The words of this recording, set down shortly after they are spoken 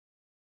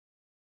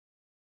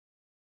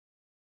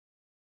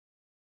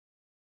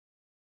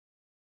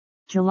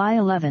July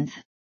 11th.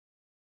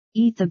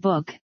 Eat the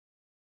book.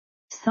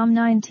 Psalm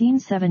 19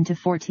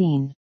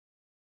 7-14.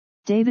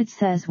 David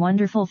says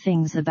wonderful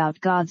things about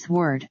God's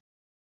word.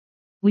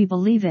 We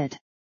believe it.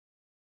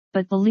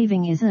 But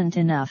believing isn't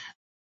enough.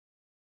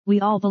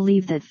 We all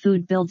believe that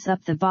food builds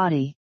up the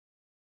body.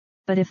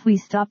 But if we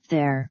stopped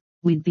there,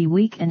 we'd be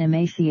weak and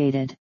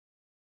emaciated.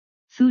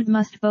 Food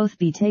must both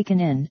be taken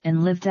in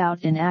and lived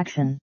out in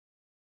action.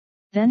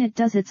 Then it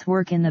does its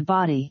work in the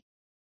body.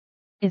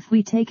 If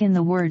we take in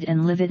the word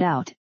and live it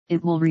out,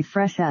 it will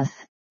refresh us,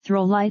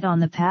 throw light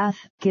on the path,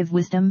 give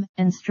wisdom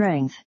and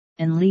strength,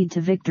 and lead to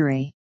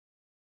victory.